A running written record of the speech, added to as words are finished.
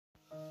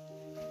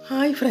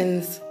Hi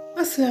friends,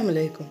 അസ്സലാമു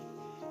അലൈക്കും.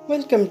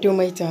 Welcome to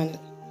my channel.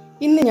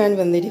 ഇന്ന് ഞാൻ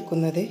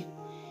വന്നിരിക്കുന്നത്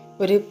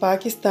ഒരു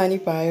പാകിസ്ഥാനി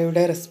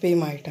പായയുടെ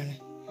റെസിപ്പിയുമായിട്ടാണ്.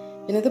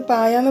 പിന്നെ ഇത്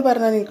പായ എന്ന്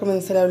പറഞ്ഞാൽ എനിക്ക്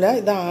മനസ്സിലാവില്ല.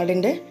 ഇത്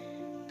ആടിൻ്റെ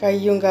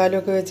കൈയും കാലും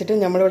ഒക്കെ വെച്ചിട്ട്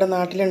നമ്മളിവിടെ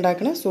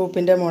നാട്ടിലുണ്ടാക്കുന്ന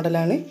സൂപ്പിൻ്റെ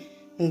മോഡലാണ്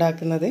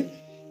ഉണ്ടാക്കുന്നത്.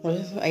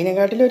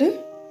 അതിനെക്കാട്ടിലൊരു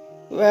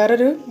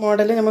വേറൊരു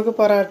മോഡൽ നമുക്ക്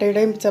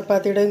പൊറാട്ടയുടെയും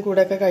ചപ്പാത്തിയുടെയും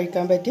കൂടെയൊക്കെ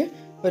കഴിക്കാൻ പറ്റിയ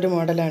ഒരു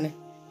മോഡലാണ്.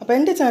 അപ്പോൾ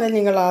എൻ്റെ ചാനൽ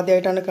നിങ്ങൾ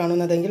ആദ്യമായിട്ടാണ്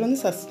കാണുന്നതെങ്കിൽ ഒന്ന്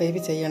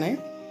സബ്സ്ക്രൈബ് ചെയ്യണേ.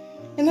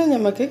 എന്നാൽ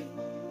നമുക്ക്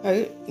അത്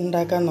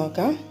ഉണ്ടാക്കാൻ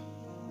നോക്കാം.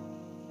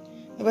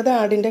 അപ്പോൾ അത്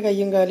ആടിൻ്റെ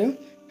കയ്യും കാലും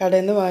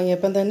കടയിൽ നിന്ന്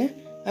വാങ്ങിയപ്പം തന്നെ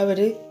അവർ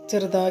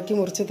ചെറുതാക്കി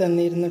മുറിച്ച്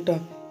തന്നിരുന്നു കേട്ടോ.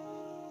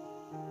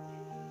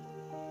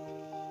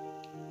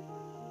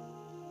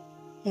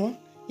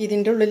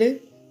 ഇതിൻ്റെ ഉള്ളിൽ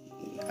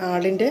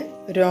ആടിൻ്റെ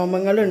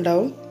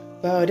രോമങ്ങളുണ്ടാവും.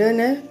 അപ്പോൾ അവർ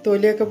തന്നെ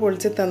തൊലിയൊക്കെ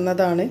പൊളിച്ച്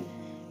തന്നതാണ്.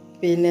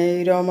 പിന്നെ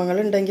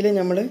രോമങ്ങളുണ്ടെങ്കിൽ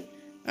നമ്മൾ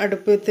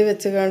അടുപ്പത്ത്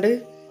വെച്ചുകൊണ്ട്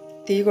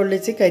തീ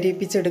കൊള്ളിച്ച്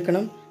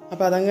കരിയിപ്പിച്ചെടുക്കണം.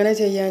 അപ്പോൾ അതങ്ങനെ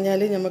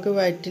ചെയ്യാഞ്ഞാൽ നമുക്ക്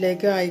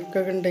വയറ്റിലേക്ക്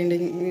അയക്കൊക്കെ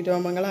ഉണ്ടെങ്കിൽ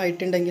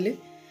രോമങ്ങളായിട്ടുണ്ടെങ്കിൽ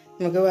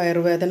നമുക്ക്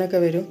വയറുവേദന ഒക്കെ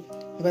വരും.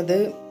 അപ്പോൾ അത്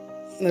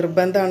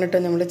നിർബന്ധമാണ്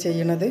കേട്ടോ നമ്മൾ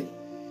ചെയ്യണത്.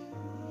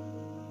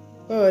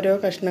 അപ്പോൾ ഓരോ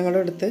കഷ്ണങ്ങളും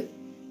എടുത്ത്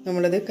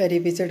നമ്മളത്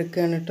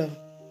കരിയിപ്പിച്ചെടുക്കുകയാണ് കേട്ടോ.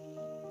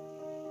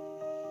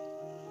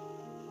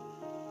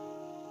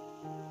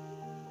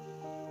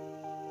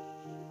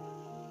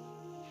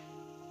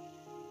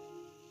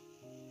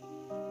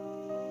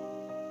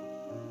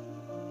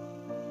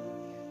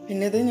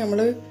 പിന്നെ ഇത് നമ്മൾ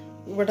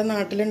ഇവിടെ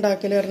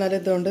നാട്ടിലുണ്ടാക്കൽ പറഞ്ഞാൽ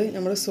ഇതുകൊണ്ട്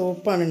നമ്മൾ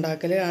സൂപ്പാണ്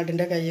ഉണ്ടാക്കൽ.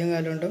 ആടിൻ്റെ കയ്യും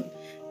കാലും കൊണ്ടും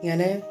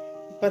ഇങ്ങനെ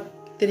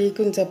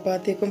പത്തിരിക്കും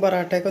ചപ്പാത്തിക്കും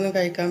പൊറാട്ടയ്ക്കൊന്നും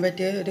കഴിക്കാൻ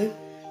പറ്റിയ ഒരു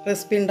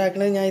റെസിപ്പി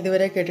ഉണ്ടാക്കുന്നത് ഞാൻ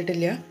ഇതുവരെ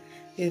കേട്ടിട്ടില്ല.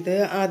 ഇത്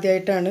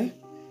ആദ്യമായിട്ടാണ്.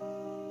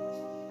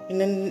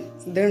 പിന്നെ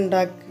ഇത്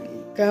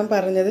ഉണ്ടാക്കാൻ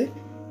പറഞ്ഞത്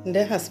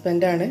എൻ്റെ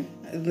ഹസ്ബൻഡാണ്.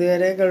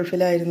 ഇതുവരെ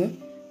ഗൾഫിലായിരുന്നു.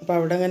 അപ്പോൾ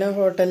അവിടെ അങ്ങനെ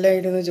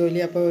ഹോട്ടലിലായിരുന്നു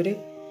ജോലി. അപ്പോൾ ഒരു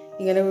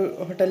ഇങ്ങനെ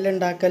ഹോട്ടലിൽ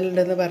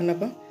ഉണ്ടാക്കലുണ്ടെന്ന്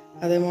പറഞ്ഞപ്പോൾ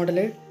അതേ മോഡൽ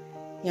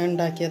ഞാൻ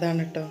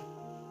ഉണ്ടാക്കിയതാണ് കേട്ടോ.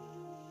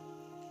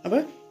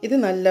 അപ്പോൾ ഇത്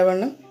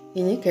നല്ലവണ്ണം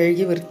ഇനി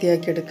കഴുകി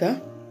വൃത്തിയാക്കിയെടുക്കാം.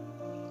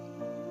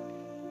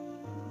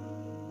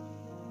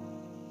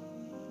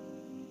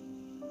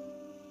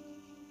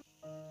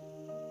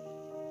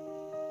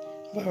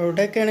 അപ്പോൾ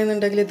അവിടെയൊക്കെ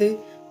ആണെന്നുണ്ടെങ്കിൽ ഇത്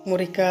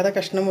മുറിക്കാതെ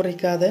കഷ്ണം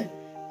മുറിക്കാതെ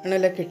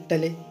ആണല്ലോ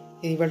കിട്ടൽ.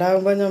 ഇവിടെ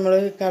ആകുമ്പോൾ നമ്മൾ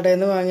കടയിൽ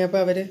നിന്ന്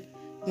വാങ്ങിയപ്പോൾ അവർ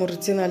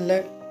മുറിച്ച് നല്ല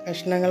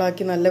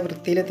കഷ്ണങ്ങളാക്കി നല്ല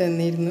വൃത്തിയിൽ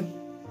തന്നിരുന്നു.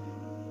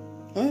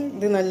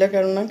 ഇത് നല്ല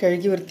കണ്ണം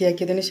കഴുകി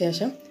വൃത്തിയാക്കിയതിന്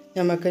ശേഷം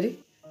നമുക്കൊരു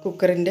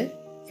കുക്കറിൻ്റെ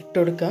ഇട്ട്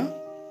കൊടുക്കാം.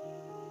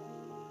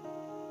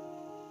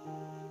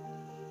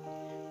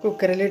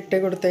 കുക്കറിൽ ഇട്ട്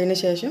കൊടുത്തതിന്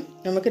ശേഷം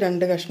നമുക്ക്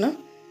 2 കഷ്ണം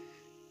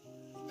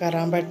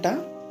കറാമ്പട്ട,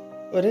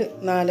 ഒരു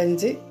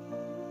 4-5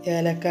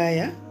 ഏലക്കായ,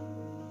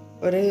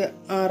 ഒരു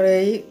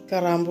 6-7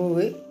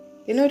 കറാമ്പൂവ്,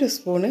 പിന്നെ ഒരു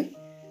സ്പൂണ്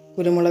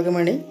കുരുമുളക്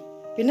മണി,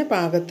 പിന്നെ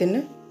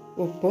പാകത്തിന്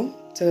ഉപ്പും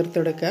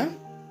ചേർത്തെടുക്കുക.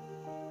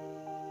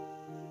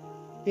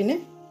 പിന്നെ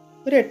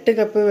ഒരു 8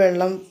 കപ്പ്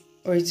വെള്ളം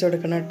ഒഴിച്ചു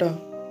കൊടുക്കണം കേട്ടോ.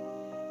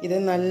 ഇത്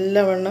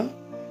നല്ലവണ്ണം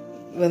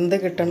വെന്ത്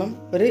കിട്ടണം.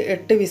 ഒരു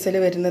 8 വിസിൽ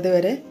വരുന്നത്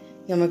വരെ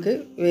നമുക്ക്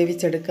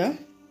വേവിച്ചെടുക്കാം.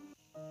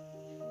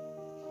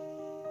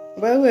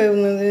 അപ്പോൾ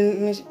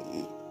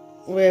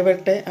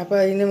വേവട്ടെ. അപ്പോൾ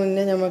അതിന്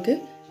മുന്നേ നമുക്ക്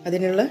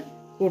അതിനുള്ള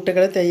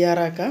കൂട്ടുകൾ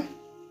തയ്യാറാക്കാം.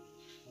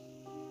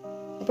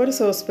 അപ്പോൾ ഒരു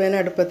സോസ് പാൻ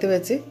അടുപ്പത്ത്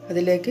വെച്ച്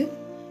അതിലേക്ക്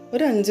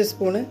ഒരു 5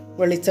 സ്പൂണ്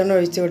വെളിച്ചെണ്ണ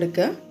ഒഴിച്ച്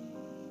കൊടുക്കുക.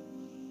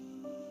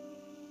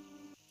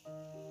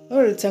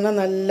 വെളിച്ചെണ്ണ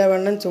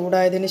നല്ലവണ്ണം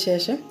ചൂടായതിന്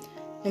ശേഷം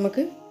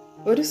നമുക്ക്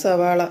ഒരു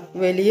സവാള,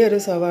 വലിയൊരു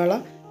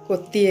സവാള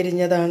കൊത്തി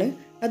എരിഞ്ഞതാണ്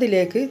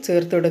അതിലേക്ക്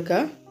ചേർത്ത്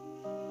കൊടുക്കുക.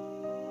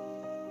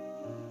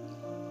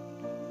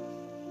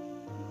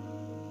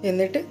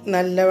 എന്നിട്ട്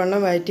നല്ലവണ്ണം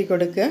വഴറ്റി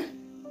കൊടുക്കുക.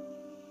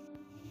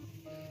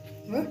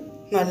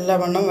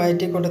 നല്ലവണ്ണം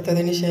വഴറ്റി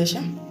കൊടുത്തതിന്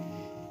ശേഷം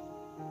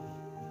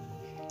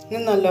ഇനി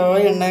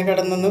നല്ലോണം എണ്ണ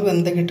കിടന്നൊന്ന്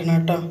വെന്ത് കിട്ടണം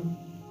കേട്ടോ.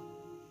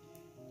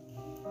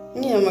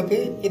 ഇനി നമുക്ക്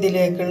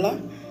ഇതിലേക്കുള്ള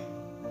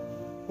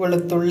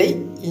വെളുത്തുള്ളി,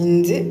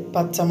 ഇഞ്ചി,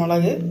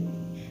 പച്ചമുളക്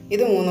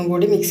ഇത് 3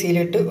 കൂടി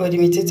മിക്സിയിലിട്ട്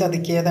ഒരുമിച്ച്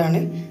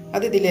ചതുക്കിയതാണ്.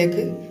 അത്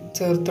ഇതിലേക്ക്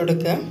ചേർത്ത്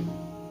കൊടുക്കുക.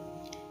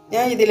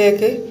 ഞാൻ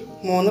ഇതിലേക്ക്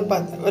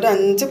ഒരു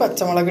 5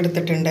 പച്ചമുളക്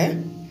എടുത്തിട്ടുണ്ട്.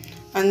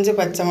 5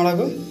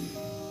 പച്ചമുളകും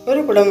ഒരു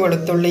കുടം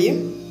വെളുത്തുള്ളിയും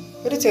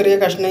ഒരു ചെറിയ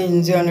കഷ്ണം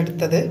ഇഞ്ചിയാണ്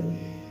എടുത്തത്.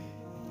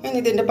 ഇനി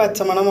ഇതിൻ്റെ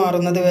പച്ചമണം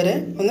മാറുന്നത് വരെ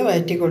ഒന്ന്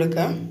വഴറ്റി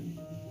കൊടുക്കാം.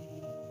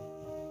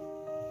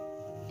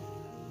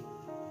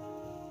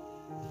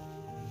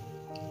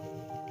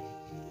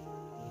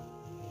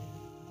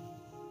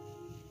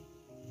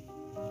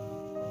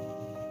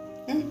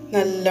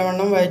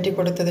 നല്ലവണ്ണം വഴറ്റി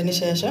കൊടുത്തതിന്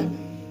ശേഷം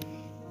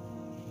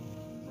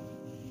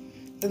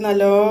ഇത്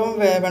നല്ലോണം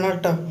വേവണം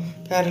കേട്ടോ.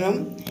 കാരണം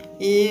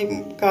ഈ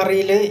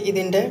കറിയിൽ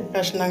ഇതിൻ്റെ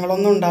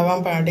കഷ്ണങ്ങളൊന്നും ഉണ്ടാവാൻ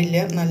പാടില്ല.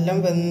 നല്ല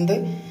വെന്ത്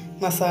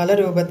മസാല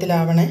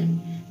രൂപത്തിലാവണേ.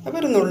 അപ്പോൾ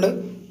ഒരു നുള്ള്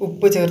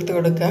ഉപ്പ് ചേർത്ത്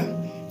കൊടുക്കുക.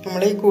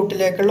 നമ്മൾ ഈ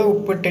കൂട്ടിലേക്കുള്ള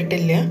ഉപ്പ്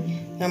ഇട്ടിട്ടില്ല.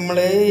 നമ്മൾ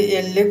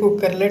എല്ല്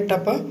കുക്കറിൽ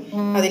ഇട്ടപ്പോൾ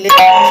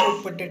അതിലേക്ക്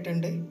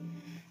ഉപ്പിട്ടിട്ടുണ്ട്.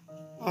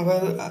 അപ്പോൾ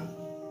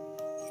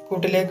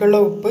കൂട്ടിലേക്കുള്ള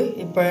ഉപ്പ്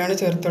ഇപ്പോഴാണ്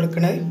ചേർത്ത്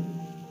കൊടുക്കുന്നത്.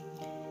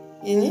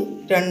 ഇനി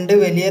 2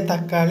 വലിയ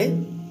തക്കാളി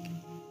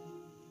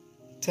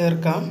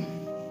ചേർക്കാം.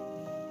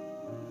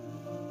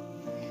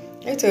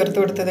 ചേർത്ത്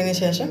കൊടുത്തതിന്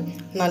ശേഷം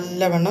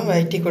നല്ലവണ്ണം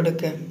വഴറ്റി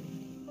കൊടുക്കുക.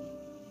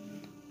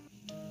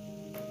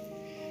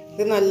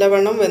 ഇത്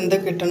നല്ലവണ്ണം വെന്ത്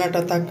കിട്ടണം കേട്ടോ.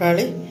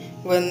 തക്കാളി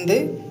വെന്ത്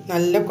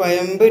നല്ല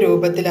കുഴമ്പ്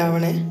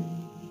രൂപത്തിലാവണേ.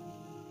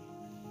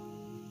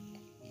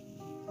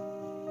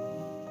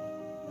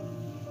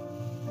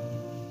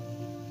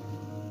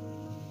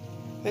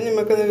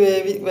 നമുക്കൊന്ന്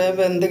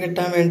വെന്ത്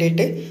കിട്ടാൻ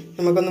വേണ്ടിയിട്ട്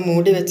നമുക്കൊന്ന്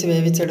മൂടി വെച്ച്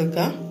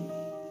വേവിച്ചെടുക്കാം.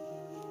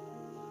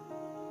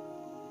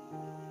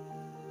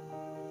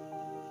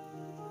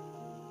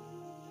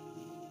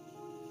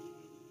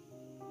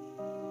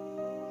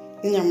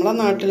 നമ്മളെ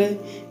നാട്ടിൽ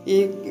ഈ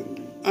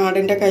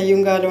ആടിൻ്റെ കൈയും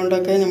കാലും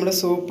കൊണ്ടൊക്കെ നമ്മൾ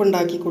സൂപ്പ്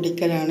ഉണ്ടാക്കി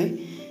കുടിക്കലാണ്.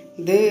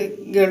 ഇത്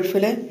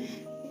ഗൾഫിലെ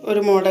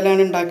ഒരു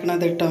മോഡലാണ്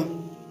ഉണ്ടാക്കുന്നത് കേട്ടോ.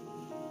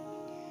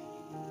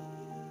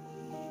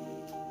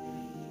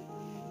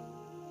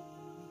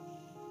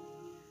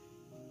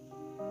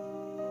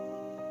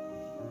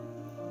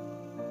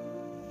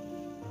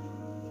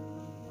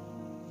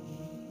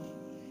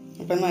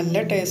 അപ്പം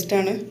നല്ല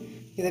ടേസ്റ്റാണ്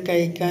ഇത്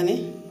കഴിക്കാൻ.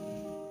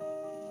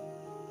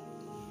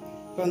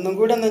 ഒന്നും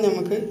കൂടെ ഒന്ന്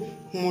നമുക്ക്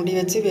മൂടി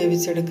വെച്ച്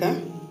വേവിച്ചെടുക്കാം.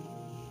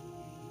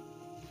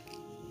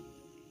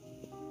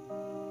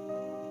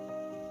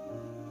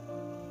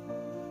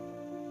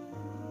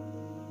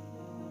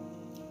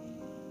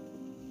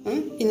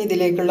 ഇനി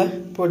ഇതിലേക്കുള്ള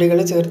പൊടികൾ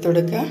ചേർത്ത്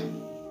കൊടുക്കുക.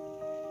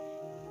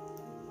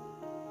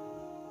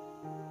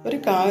 ഒരു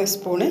 1/4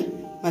 സ്പൂണ്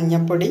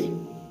മഞ്ഞൾപ്പൊടി,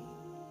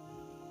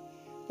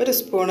 1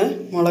 സ്പൂണ്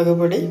മുളക്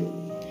പൊടി,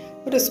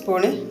 1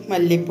 സ്പൂണ്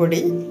മല്ലിപ്പൊടി,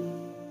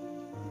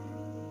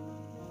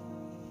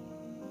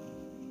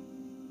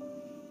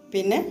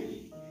 പിന്നെ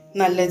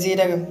നല്ല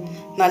ജീരകം.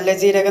 നല്ല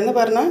ജീരകം എന്ന്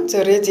പറഞ്ഞാൽ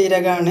ചെറിയ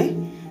ജീരകമാണ്,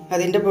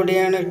 അതിൻ്റെ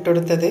പൊടിയാണ്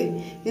ഇട്ടുകൊടുത്തത്.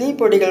 ഇനി ഈ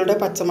പൊടികളുടെ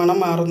പച്ചമണം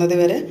മാറുന്നത്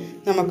വരെ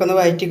നമുക്കൊന്ന്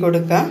വഴറ്റി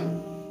കൊടുക്കാം.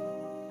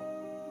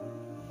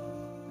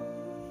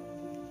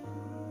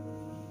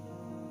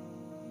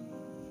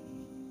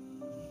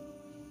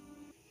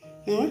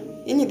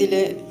 ഇനി ഇതിൽ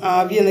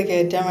ആവി ഒന്ന്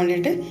കയറ്റാൻ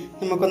വേണ്ടിയിട്ട്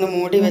നമുക്കൊന്ന്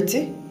മൂടി വെച്ച്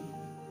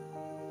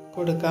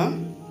കൊടുക്കാം.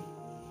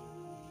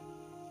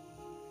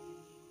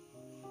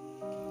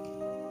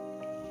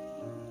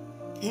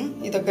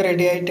 ഇതൊക്കെ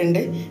റെഡി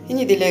ആയിട്ടുണ്ട്. ഇനി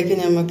ഇതിലേക്ക്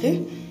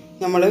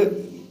നമ്മൾ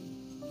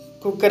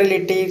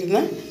കുക്കറിലിട്ടിരുന്ന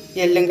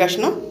എല്ലും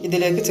കഷ്ണം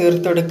ഇതിലേക്ക്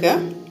ചേർത്ത് കൊടുക്കുക.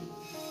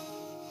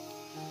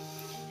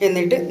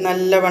 എന്നിട്ട്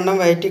നല്ലവണ്ണം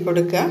വഴറ്റി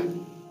കൊടുക്കുക.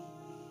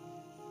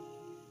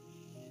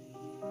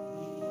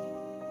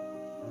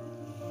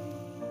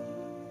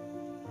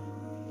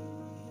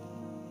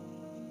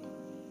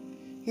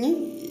 ഇനി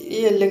ഈ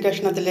എല്ലും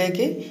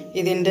കഷ്ണത്തിലേക്ക്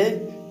ഇതിൻ്റെ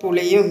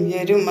പുളിയും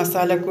എരിവും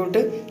മസാലക്കൂട്ട്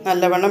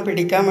നല്ലവണ്ണം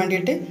പിടിക്കാൻ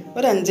വേണ്ടിയിട്ട്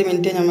ഒരു 5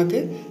 മിനിറ്റ് നമുക്ക്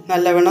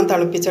നല്ലവണ്ണം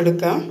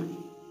തിളപ്പിച്ചെടുക്കാം.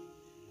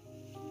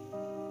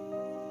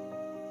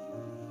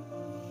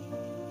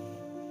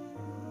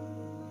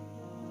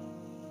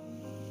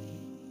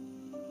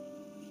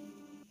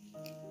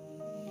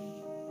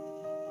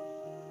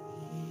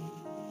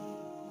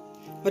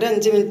 ഒരു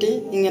 5 മിനിറ്റ്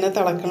ഇങ്ങനെ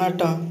തിളക്കണം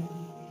കേട്ടോ.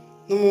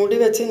 ഒന്ന് മൂടി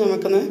വെച്ച്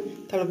നമുക്കൊന്ന്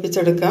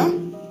തിളപ്പിച്ചെടുക്കാം.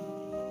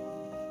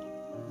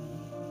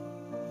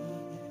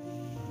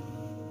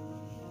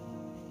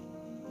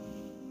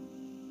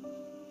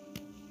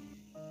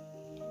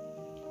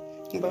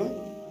 അപ്പം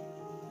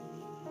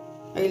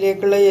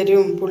അതിലേക്കുള്ള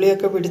എരിവും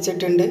പുളിയൊക്കെ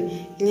പിടിച്ചിട്ടുണ്ട്.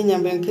 ഇനി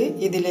നമുക്ക്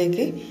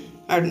ഇതിലേക്ക്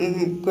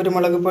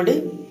കുരുമുളക്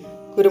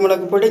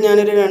പൊടി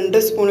ഞാനൊരു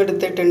 2 സ്പൂൺ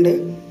എടുത്തിട്ടുണ്ട്.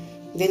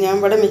 ഇത് ഞാൻ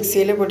ഇവിടെ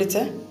മിക്സിയിൽ പൊടിച്ച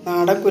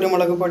നാടൻ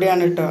കുരുമുളക്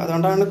പൊടിയാണ് കേട്ടോ,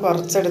 അതുകൊണ്ടാണ്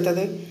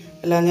കുറച്ചെടുത്തത്,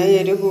 അല്ലാതെ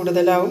എരിവ്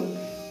കൂടുതലാവും.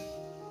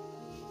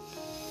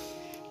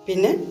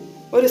 പിന്നെ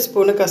 1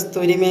 സ്പൂണ്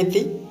കസ്തൂരി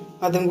മേത്തി,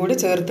 അതും കൂടി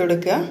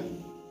ചേർത്തെടുക്കുക.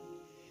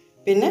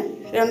 പിന്നെ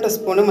 2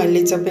 സ്പൂണ്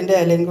മല്ലിച്ചപ്പിൻ്റെ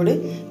ഇലയും കൂടി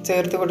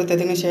ചേർത്ത്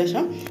കൊടുത്തതിന്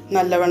ശേഷം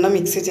നല്ലവണ്ണം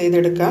മിക്സ്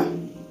ചെയ്തെടുക്കുക.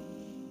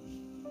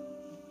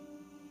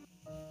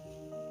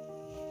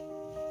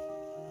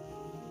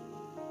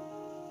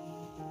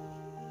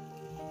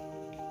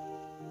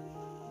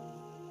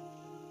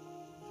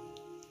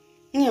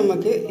 ഇനി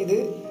നമുക്ക് ഇത്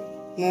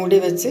മൂടി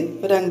വെച്ച്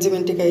ഒരു 5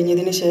 മിനിറ്റ്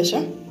കഴിഞ്ഞതിന്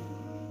ശേഷം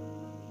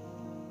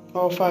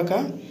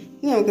ഓഫാക്കാം.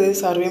 ഇനി നമുക്കിത്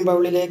സർവിങ്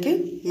ബൗളിലേക്ക്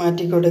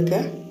മാറ്റി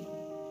കൊടുക്കുക.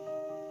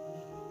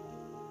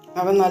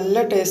 അവ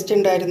നല്ല ടേസ്റ്റ്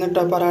ഉണ്ടായിരുന്നു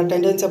കേട്ടോ.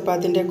 പൊറാട്ടേൻ്റെയും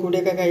ചപ്പാത്തിൻ്റെയും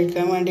കൂടിയൊക്കെ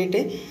കഴിക്കാൻ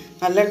വേണ്ടിയിട്ട്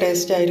നല്ല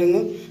ടേസ്റ്റ്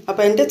ആയിരുന്നു.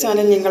 അപ്പോൾ എൻ്റെ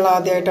ചാനൽ നിങ്ങൾ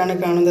ആദ്യമായിട്ടാണ്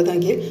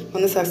കാണുന്നതെങ്കിൽ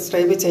ഒന്ന്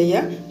സബ്സ്ക്രൈബ്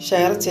ചെയ്യുക,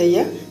 ഷെയർ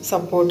ചെയ്യുക,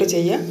 സപ്പോർട്ട്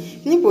ചെയ്യുക.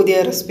 ഇനി പുതിയ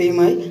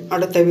റെസിപ്പിയുമായി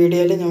അടുത്ത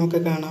വീഡിയോയിൽ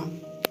നമുക്ക് കാണാം.